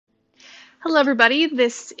Hello, everybody.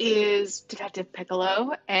 This is Detective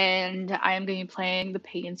Piccolo, and I am going to be playing the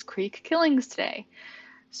Painscreek Killings today.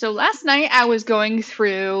 So last night I was going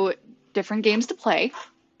through different games to play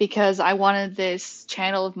because I wanted this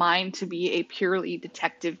channel of mine to be a purely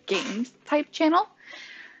detective games type channel.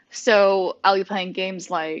 So I'll be playing games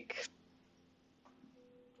like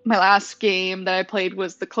my last game that I played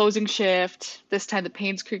was The Closing Shift, this time the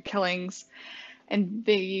Painscreek Killings, and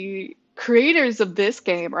the creators of this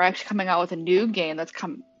game are actually coming out with a new game that's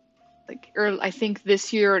I think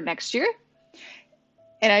this year or next year.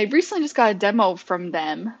 And I recently just got a demo from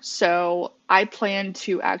them, so I plan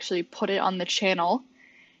to actually put it on the channel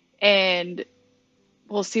and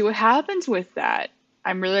we'll see what happens with that.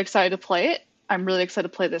 I'm really excited to play it. I'm really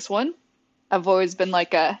excited to play this one. I've always been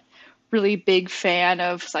like a really big fan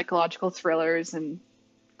of psychological thrillers and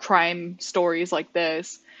crime stories like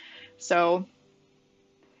this. So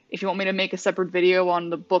if you want me to make a separate video on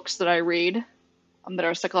the books that I read that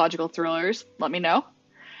are psychological thrillers, let me know.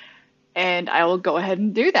 And I will go ahead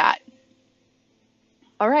and do that.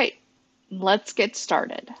 All right, let's get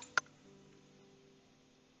started.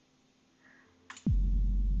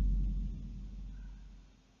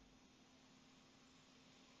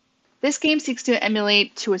 This game seeks to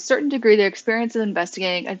emulate to a certain degree the experience of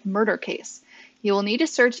investigating a murder case. You will need to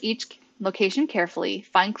search each location carefully,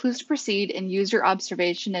 find clues to proceed, and use your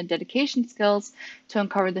observation and dedication skills to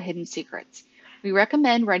uncover the hidden secrets. We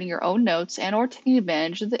recommend writing your own notes and or taking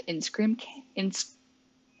advantage of the in-game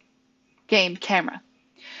camera.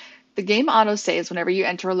 The game auto-saves whenever you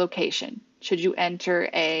enter a location. Should you encounter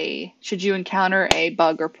a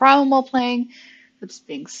bug or problem while playing, such as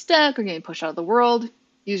being stuck or getting pushed out of the world,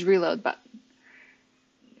 use reload button.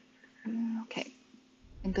 Okay,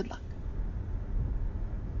 and good luck.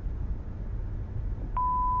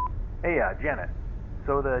 Hey, Janet.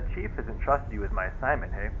 So the chief has entrusted you with my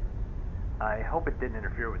assignment, hey? I hope it didn't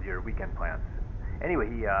interfere with your weekend plans. Anyway,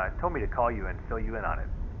 he told me to call you and fill you in on it.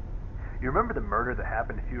 You remember the murder that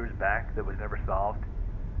happened a few years back that was never solved?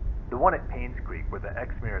 The one at Painscreek where the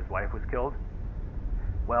ex-mayor's wife was killed?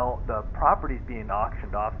 Well, the property's being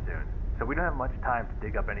auctioned off soon, so we don't have much time to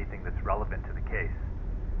dig up anything that's relevant to the case.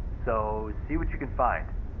 So, see what you can find.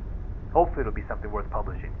 Hopefully it'll be something worth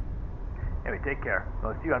publishing. Anyway, take care.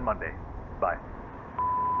 I'll see you on Monday. Bye.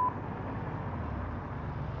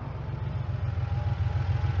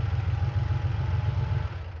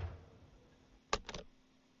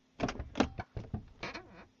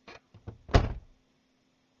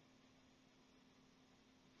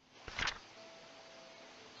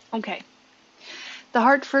 Okay. The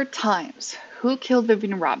Hartford Times. Who killed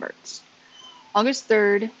Vivian Roberts? August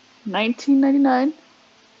 3rd, 1999.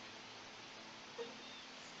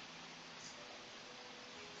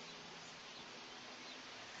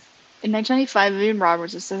 In 1995, Vivian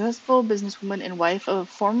Roberts, a successful businesswoman and wife of a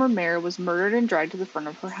former mayor, was murdered and dragged to the front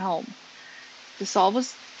of her home.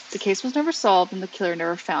 The case was never solved and the killer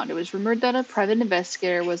never found. It was rumored that a private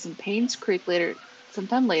investigator was in Painscreek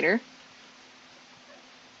sometime later,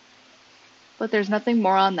 but there's nothing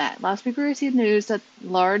more on that. Last week we received news that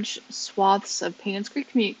large swaths of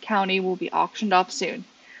Painscreek County will be auctioned off soon.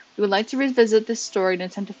 We would like to revisit this story and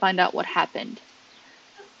attempt to find out what happened.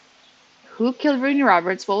 Who killed Vivian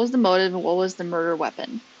Roberts? What was the motive? And what was the murder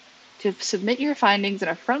weapon? To submit your findings in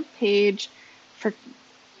a front page,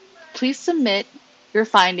 please submit your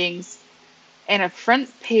findings and a front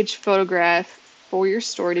page photograph for your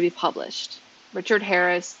story to be published. Richard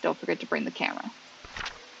Harris, don't forget to bring the camera.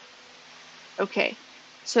 Okay,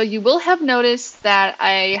 so you will have noticed that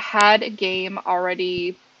I had a game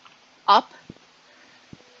already up.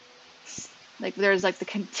 Like there's like the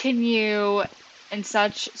continue and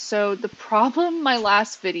such. So the problem my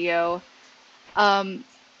last video,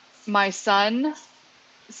 my son's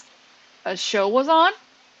a show was on,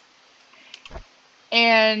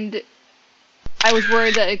 and I was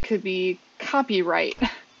worried that it could be copyright.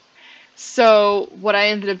 So what I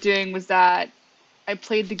ended up doing was that I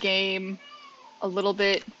played the game a little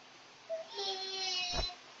bit,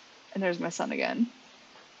 and there's my son again.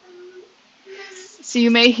 So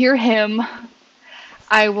you may hear him.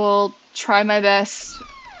 I will try my best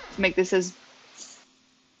to make this as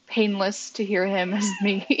painless to hear him as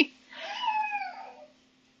me.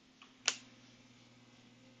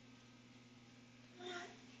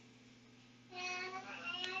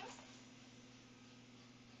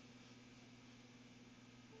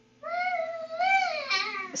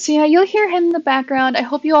 So yeah, you'll hear him in the background. I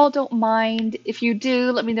hope you all don't mind. If you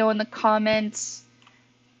do, let me know in the comments,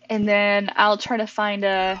 and then I'll try to find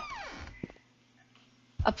a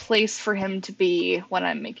place for him to be when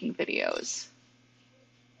I'm making videos.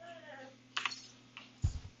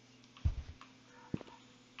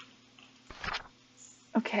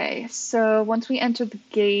 Okay, so once we enter the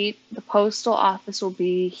gate, the postal office will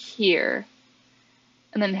be here.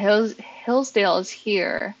 And then Hillsdale is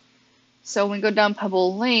here. So when we go down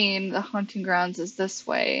Pebble Lane, the hunting grounds is this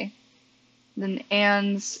way. Then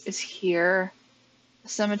Ann's is here. The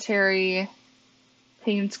cemetery,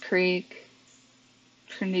 Painscreek,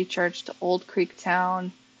 Trinity Church to Old Creek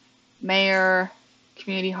Town, Mayor,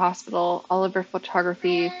 Community Hospital, Oliver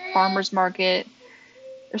Photography, Farmers Market.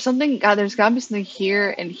 There's something, God, there's gotta be something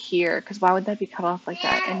here and here, because why would that be cut off like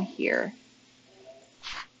that? And here.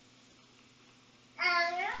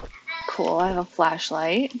 Cool, I have a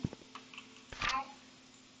flashlight.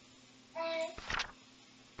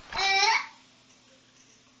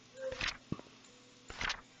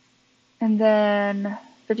 And then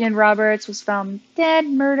Vivian Roberts was found dead,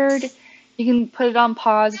 murdered. You can put it on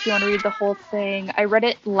pause if you want to read the whole thing. I read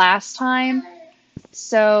it last time,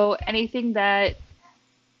 so anything that,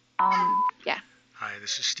 yeah. Hi,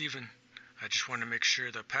 this is Steven. I just wanted to make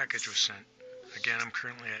sure the package was sent. Again, I'm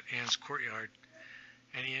currently at Ann's Courtyard.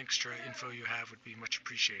 Any extra info you have would be much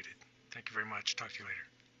appreciated. Thank you very much. Talk to you later.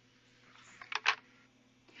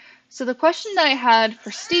 So the question that I had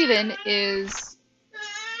for Steven is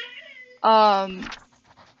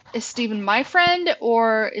Steven my friend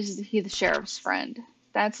or is he the sheriff's friend?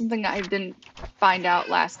 That's something I didn't find out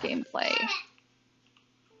last gameplay.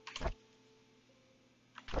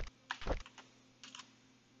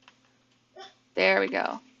 There we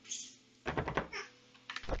go.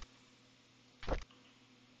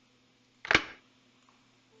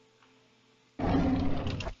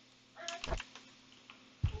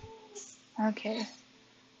 Okay.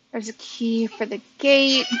 There's a key for the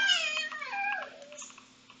gate.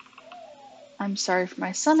 I'm sorry for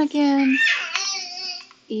my son again.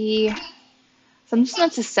 E. So I'm just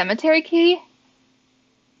that's a cemetery key.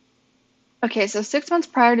 Okay, so 6 months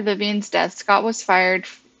prior to Vivian's death, Scott was fired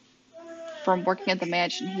from working at the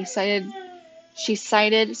mansion. She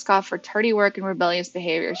cited Scott for tardy work and rebellious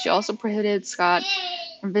behavior. She also prohibited Scott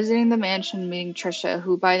from visiting the mansion, meeting Trisha,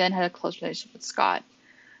 who by then had a close relationship with Scott.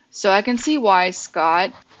 So I can see why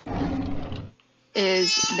Scott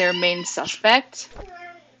is their main suspect,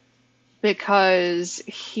 because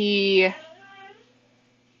he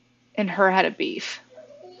and her had a beef.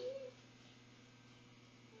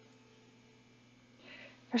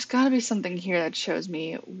 There's got to be something here that shows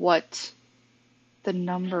me what the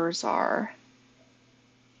numbers are.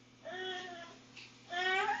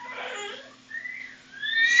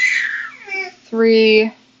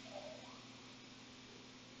 Three,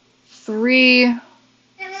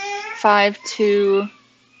 5, 2,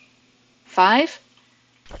 5?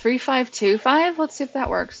 3, 5, 2, 5? Let's see if that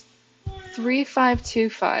works. 3, 5, 2,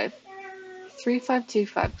 5. 3, 5, 2,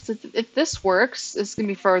 5. So if this works, this is going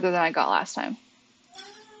to be further than I got last time.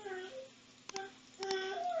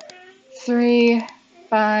 3,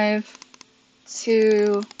 5,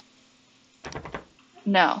 2.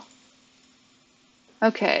 No.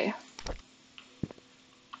 Okay.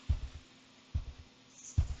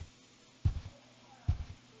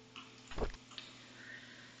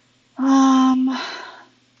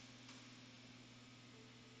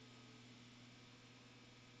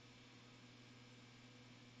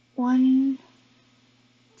 One,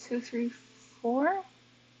 2, 3, 4?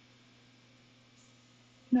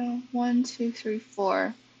 No, 1, 2, 3,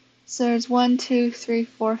 4. So there's 1, 2, 3,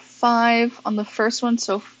 4, 5 on the first one,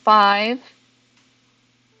 so 5.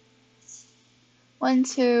 1,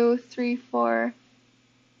 2, 3, 4,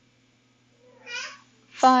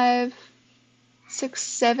 5, 6,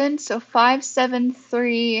 7. So 5, 7,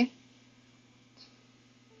 3,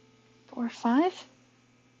 4, 5.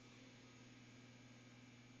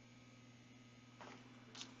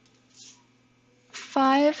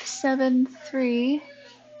 5, 7, 3.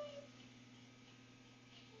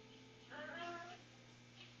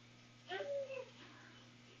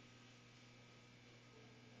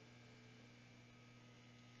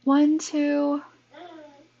 1, 2,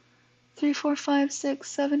 3, 4, 5, 6,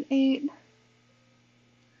 7, 8,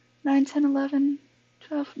 9, 10, 11,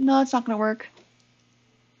 12. No, it's not going to work.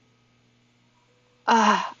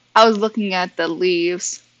 I was looking at the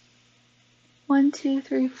leaves. 1, 2,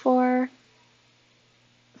 3, 4.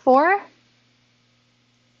 4?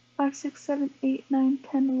 5, 6, 7, 8, 9,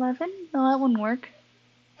 10, 11. No, that wouldn't work.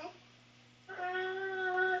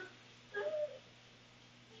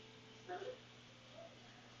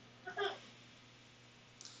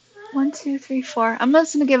 One, 2, 3, 4. I'm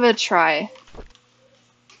just gonna give it a try.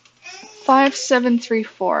 5, 7, 3,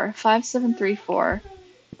 4. 5, 7, 3, 4.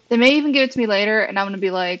 They may even give it to me later, and I'm gonna be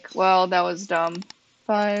like, well, that was dumb.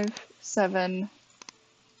 5, 7.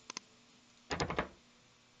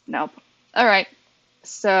 Nope. Alright.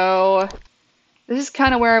 So this is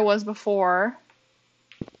kind of where I was before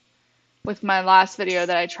with my last video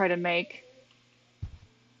that I tried to make.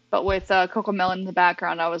 But with Cocomelon in the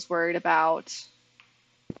background, I was worried about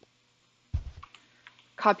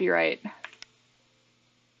copyright.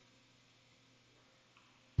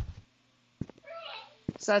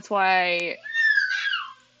 So that's why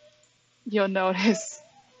you'll notice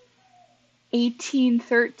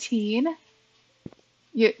 1813.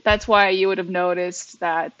 That's why you would have noticed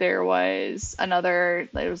that there was another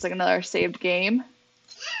saved game.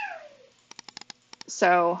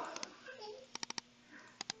 So,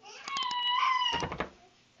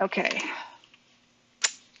 okay.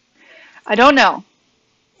 I don't know.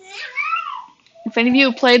 If any of you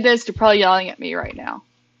have played this, you're probably yelling at me right now.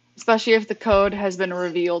 Especially if the code has been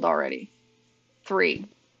revealed already. 3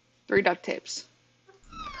 duct tapes.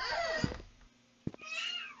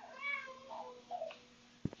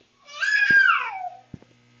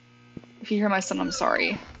 If you hear my son, I'm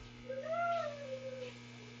sorry.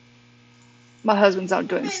 My husband's out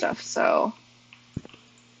doing stuff, so.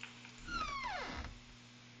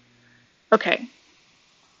 Okay.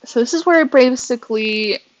 So this is where I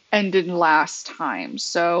basically ended last time.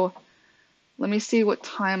 So let me see what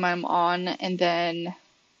time I'm on, and then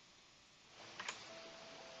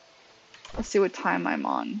let's see what time I'm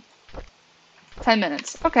on. 10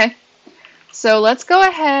 minutes. Okay. So let's go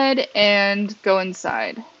ahead and go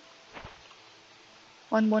inside.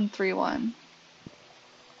 1131.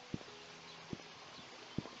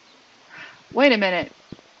 Wait a minute.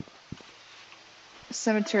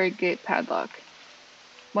 Cemetery gate padlock.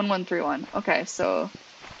 1131. Okay, so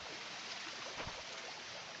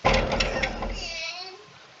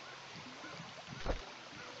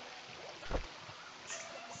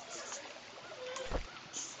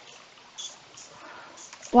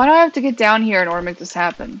why do I have to get down here in order to make this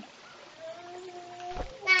happen?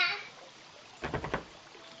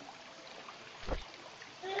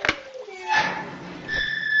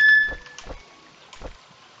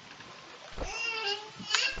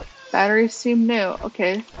 Batteries seem new.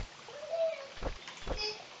 Okay.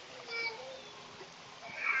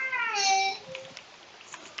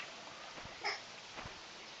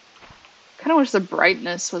 Kind of wish the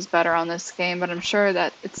brightness was better on this game, but I'm sure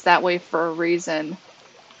that it's that way for a reason.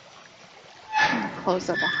 I'm gonna close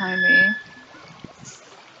that behind me.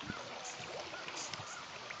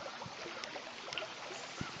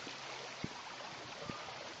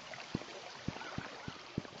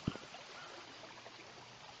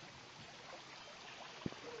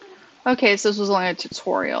 Okay, so this was only a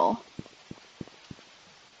tutorial.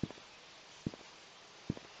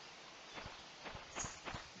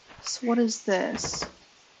 So what is this?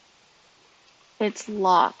 It's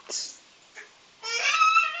locked.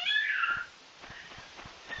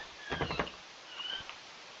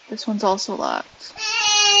 This one's also locked.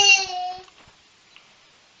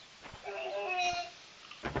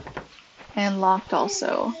 And locked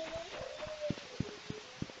also.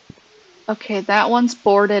 Okay, that one's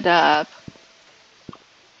boarded up.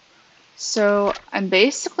 So I'm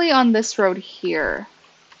basically on this road here.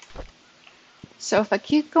 So if I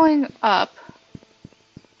keep going up,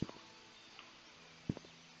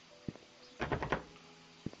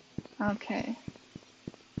 okay.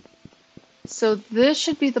 So this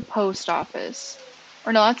should be the post office.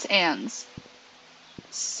 Or no, that's Anne's.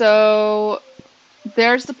 So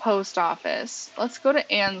there's the post office. Let's go to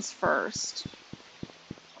Anne's first.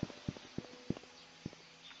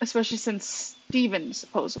 Especially since Steven's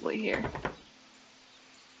supposedly here.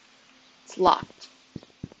 It's locked.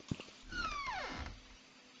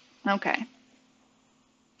 Okay.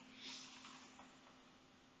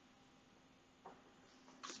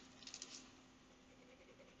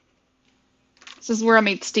 This is where I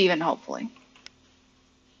meet Steven, hopefully.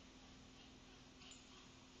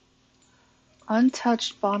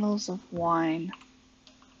 Untouched bottles of wine.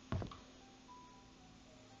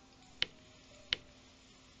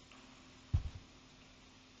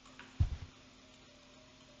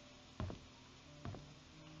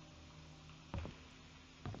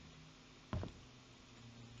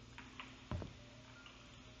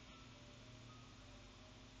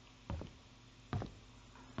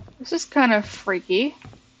 This is kind of freaky.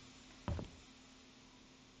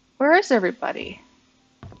 Where is everybody?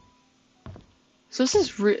 So this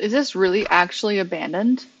is this really actually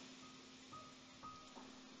abandoned?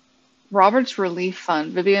 Roberts Relief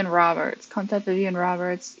Fund. Vivian Roberts. Contact Vivian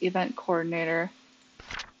Roberts, event coordinator.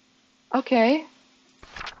 Okay.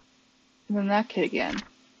 And then that kid again.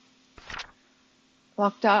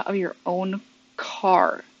 Locked out of your own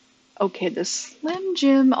car. Okay, the Slim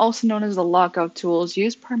Jim, also known as the lockout tool, is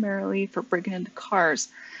used primarily for breaking into cars.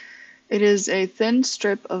 It is a thin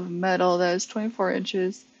strip of metal that is 24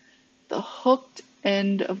 inches. The hooked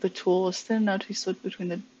end of the tool is thin enough to be slipped between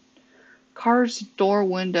the car's door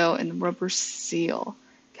window and the rubber seal,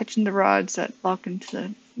 catching the rods that lock into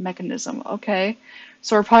the mechanism. Okay,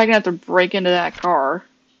 so we're probably gonna have to break into that car.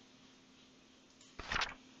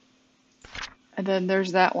 And then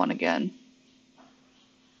there's that one again.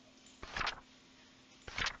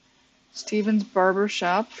 Steven's Barber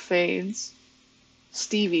Shop fades.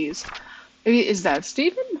 Stevie's. Maybe, is that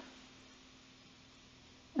Steven?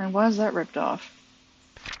 And why is that ripped off?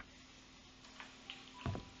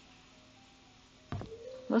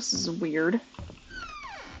 This is weird.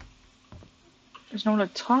 There's no one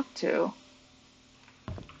to talk to.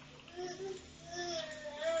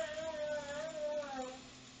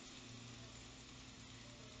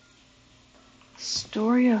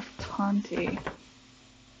 Story of Tonti.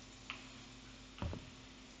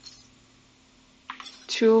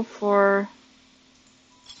 204,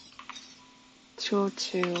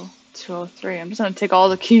 202, 203. I'm just gonna take all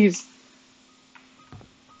the keys.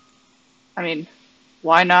 I mean,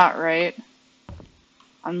 why not, right?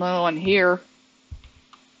 I'm the only one here.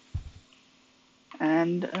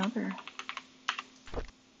 And another.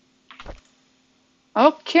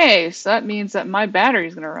 Okay, so that means that my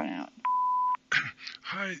battery's gonna run out.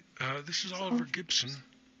 Hi, this is Oliver Gibson.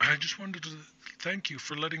 I just wanted to thank you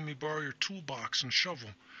for letting me borrow your toolbox and shovel.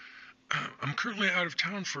 I'm currently out of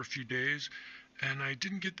town for a few days, and I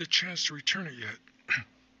didn't get the chance to return it yet.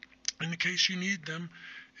 In the case you need them,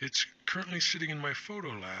 it's currently sitting in my photo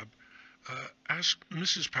lab. Ask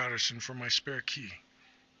Mrs. Patterson for my spare key.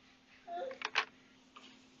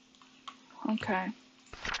 Okay.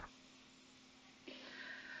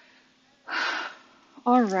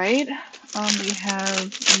 All right. We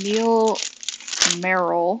have Neil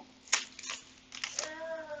Merrill.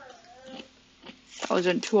 That was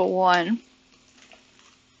in 201.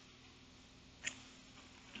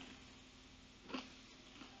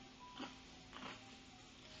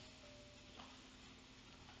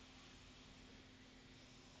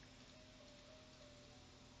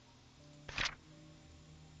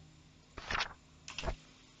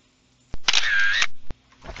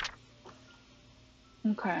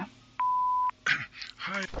 Okay.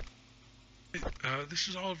 Hi, this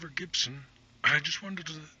is Oliver Gibson. I just wanted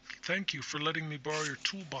to thank you for letting me borrow your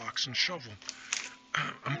toolbox and shovel.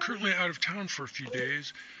 I'm currently out of town for a few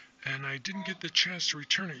days, and I didn't get the chance to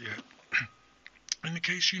return it yet. In the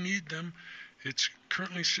case you need them, it's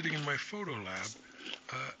currently sitting in my photo lab.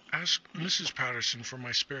 Ask Mrs. Patterson for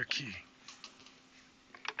my spare key.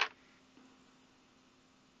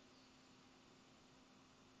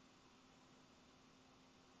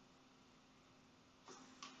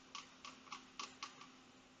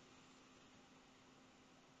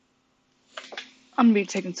 I'm gonna be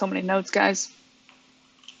taking so many notes, guys.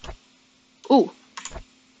 Ooh,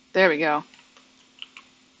 there we go.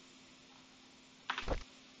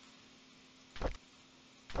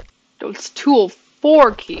 It's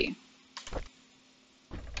 204 key.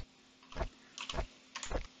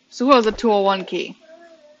 So who has a 201 key?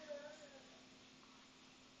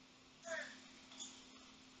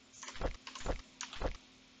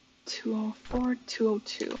 (204),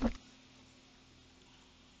 202.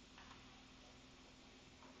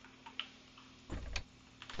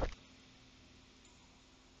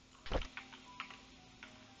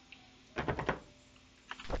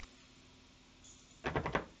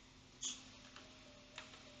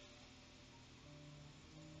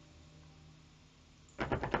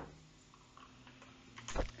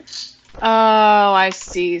 Oh, I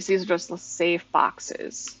see. So these are just the safe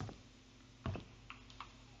boxes.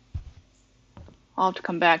 I'll have to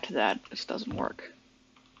come back to that. This doesn't work.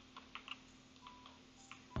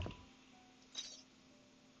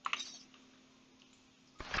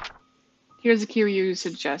 Here's a key you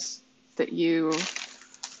suggest that you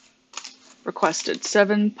requested.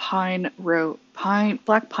 7 Pine Road,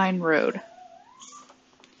 Black Pine Road.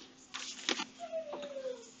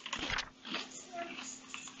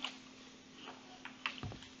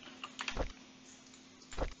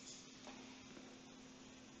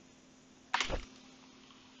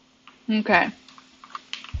 Okay.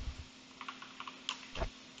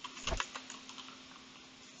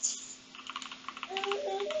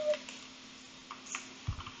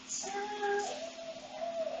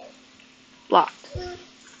 Locked.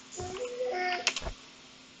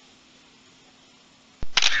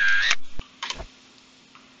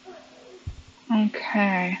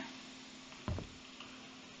 Okay.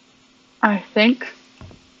 I think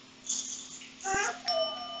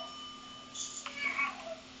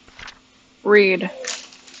Read.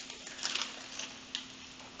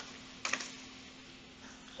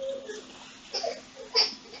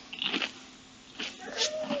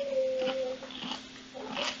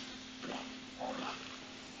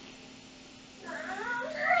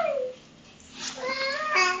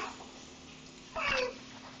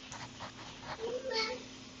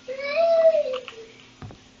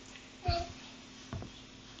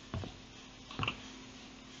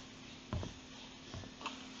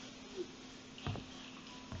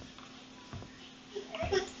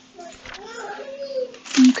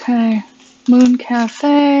 Okay. Moon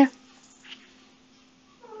Cafe.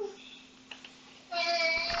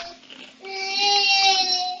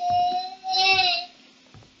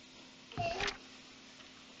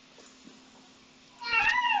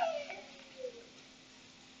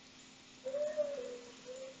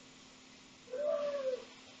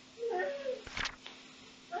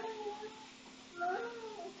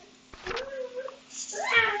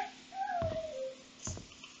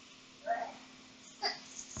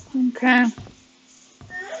 Okay. I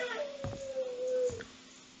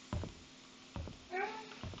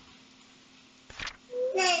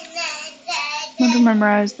want to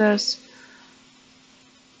memorize this.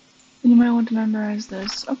 You might want to memorize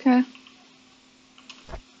this. Okay.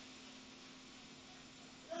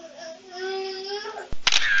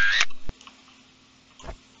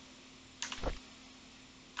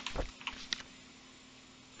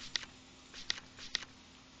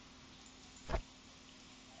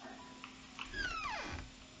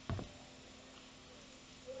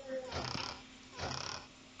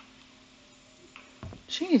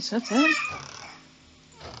 Jeez, that's it.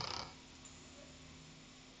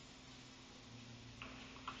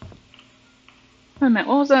 Wait a minute,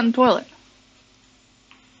 what was that in the toilet?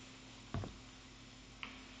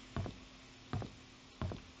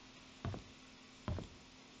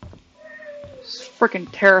 It's freaking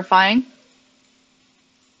terrifying.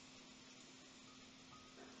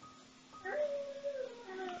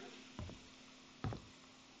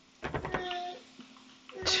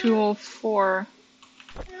 Tool 4.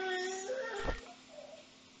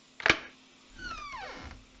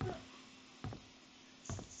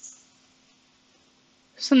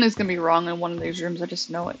 Something's gonna be wrong in one of these rooms, I just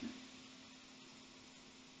know it.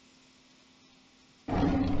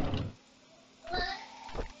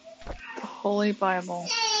 The Holy Bible.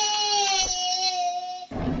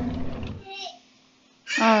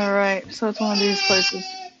 Alright, so it's one of these places.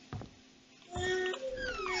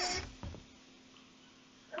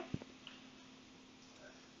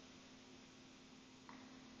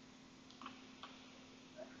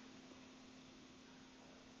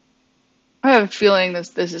 I have a feeling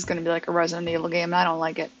this is gonna be like a Resident Evil game, and I don't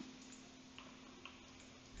like it.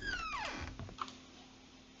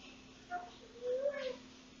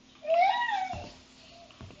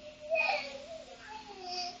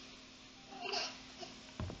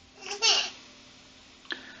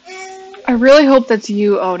 I really hope that's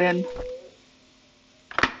you, Odin.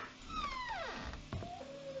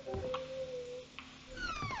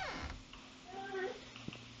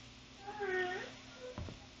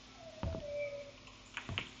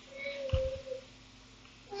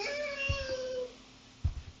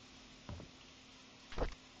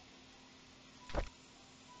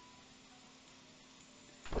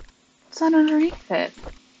 What's that underneath it?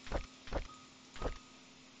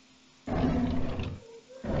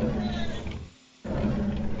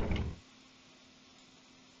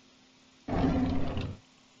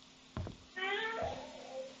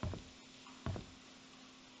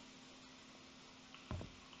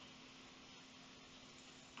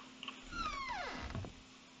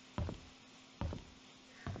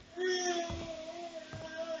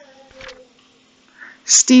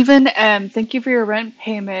 Stephen M., thank you for your rent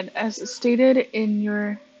payment. As stated in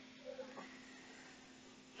your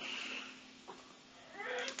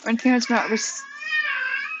rent payment's not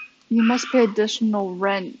you must pay additional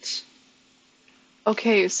rent.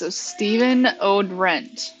 Okay, so Stephen owed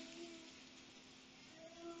rent.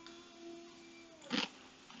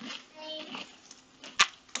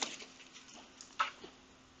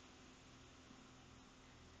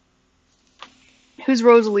 Who's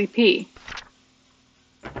Rosalie P?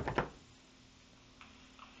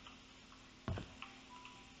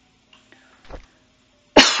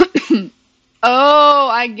 Oh,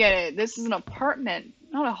 I get it. This is an apartment,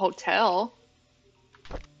 not a hotel.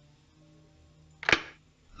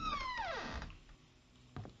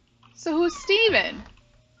 So who's Steven?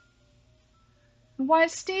 Why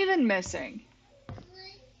is Steven missing?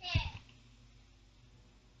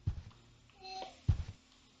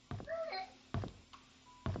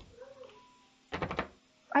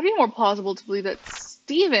 I'd be more plausible to believe that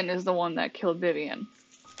Steven is the one that killed Vivian.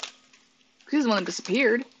 He's the one that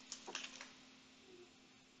disappeared.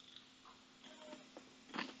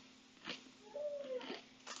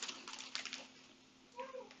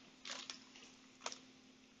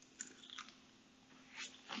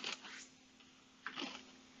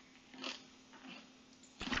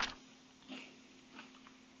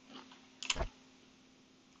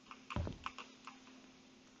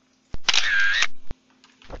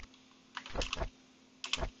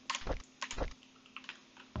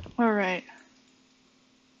 All right.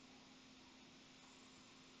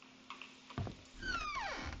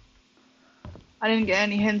 I didn't get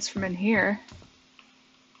any hints from in here.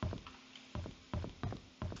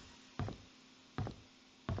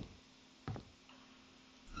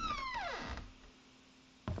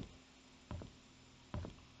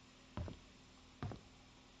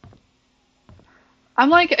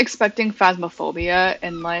 I'm like expecting phasmophobia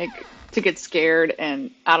and like to get scared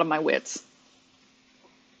and out of my wits.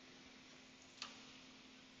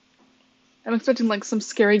 I'm expecting like some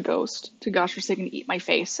scary ghost to gosh forsaken eat my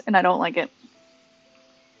face, and I don't like it.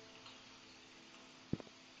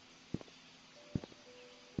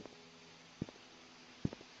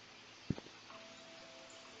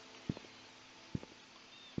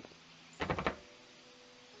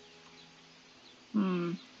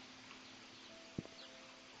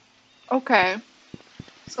 Okay.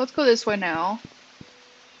 So let's go this way now.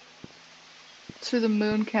 To the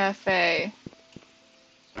Moon Cafe.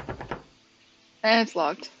 And it's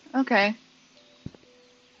locked. Okay.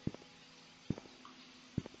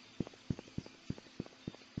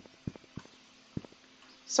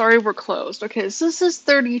 Sorry, we're closed. Okay, so this is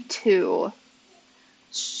 32.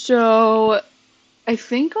 So I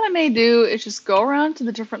think what I may do is just go around to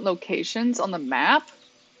the different locations on the map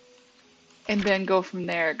and then go from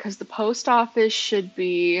there, because the post office should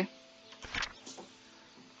be...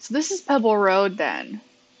 So this is Pebble Road then.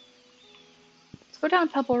 Let's go down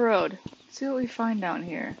Pebble Road. See what we find down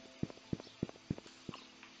here.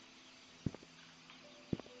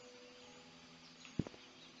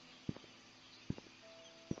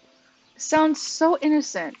 Sounds so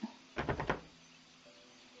innocent.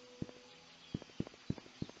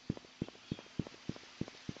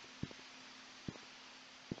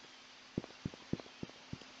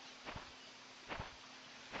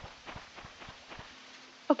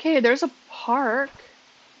 Okay, there's a park.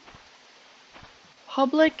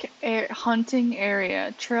 Public hunting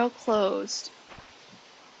area. Trail closed.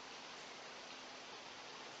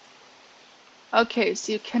 Okay,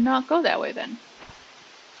 so you cannot go that way then.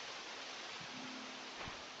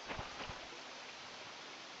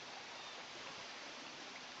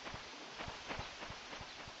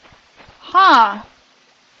 Huh.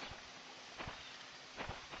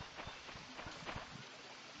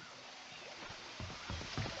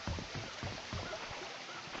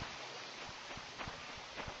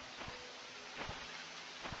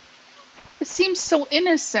 It seems so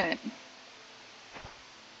innocent.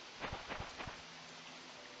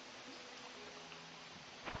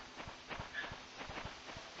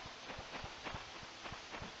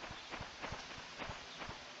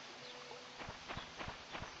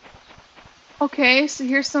 Okay, so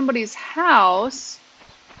here's somebody's house.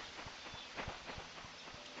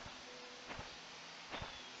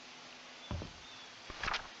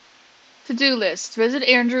 To-do list. Visit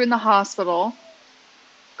Andrew in the hospital.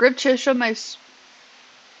 Grip Trisha my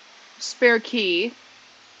spare key.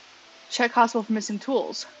 Check hospital for missing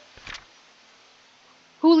tools.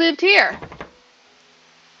 Who lived here?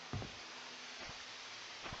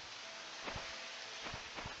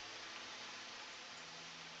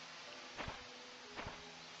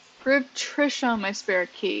 Grip Trisha my spare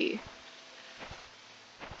key.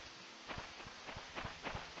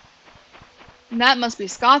 And that must be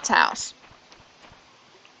Scott's house.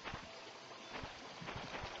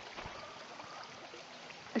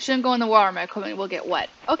 I shouldn't go in the water. My equipment will get wet.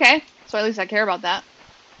 Okay, so at least I care about that.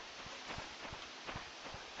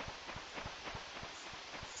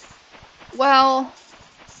 Well,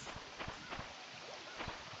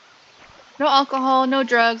 no alcohol, no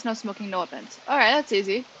drugs, no smoking, no weapons. Alright, that's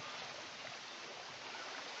easy.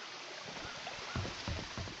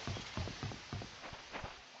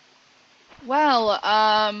 Well,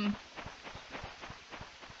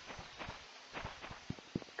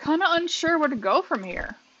 kinda unsure where to go from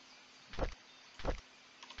here.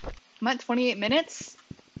 I'm at 28 minutes.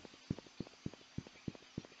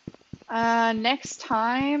 Next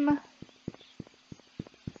time...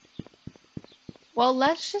 Well,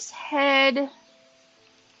 let's just head...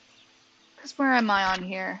 Because where am I on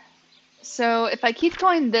here? So, if I keep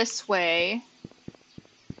going this way...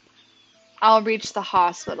 I'll reach the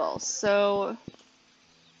hospital. So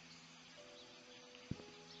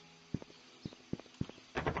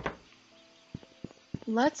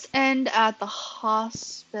let's end at the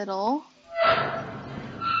hospital.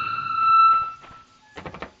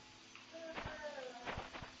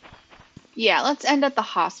 Yeah, let's end at the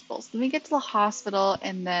hospital. So let me get to the hospital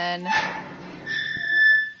and then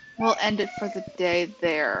we'll end it for the day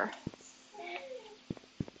there.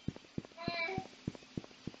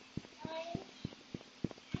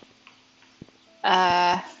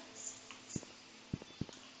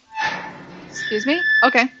 Excuse me?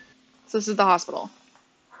 Okay. So this is the hospital.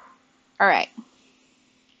 All right.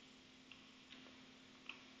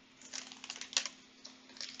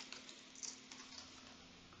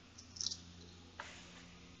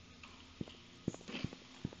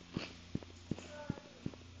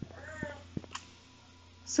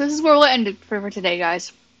 So this is where we'll end it for today,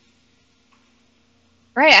 guys.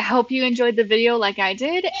 All right, I hope you enjoyed the video like I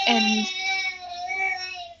did, and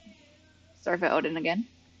sorry for Odin again.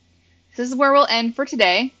 This is where we'll end for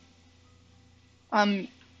today.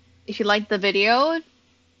 If you liked the video,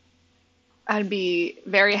 I'd be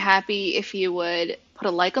very happy if you would put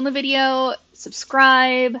a like on the video,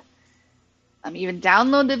 subscribe, even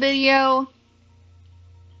download the video.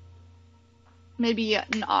 Maybe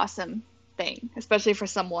an awesome thing, especially for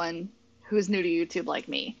someone who's new to YouTube like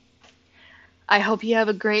me. I hope you have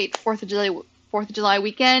a great 4th of July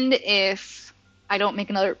weekend. If I don't make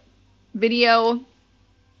another video,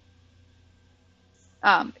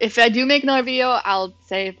 if I do make another video, I'll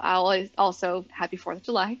say I'll also happy 4th of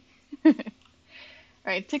July. All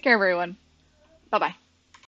right, take care, everyone. Bye-bye.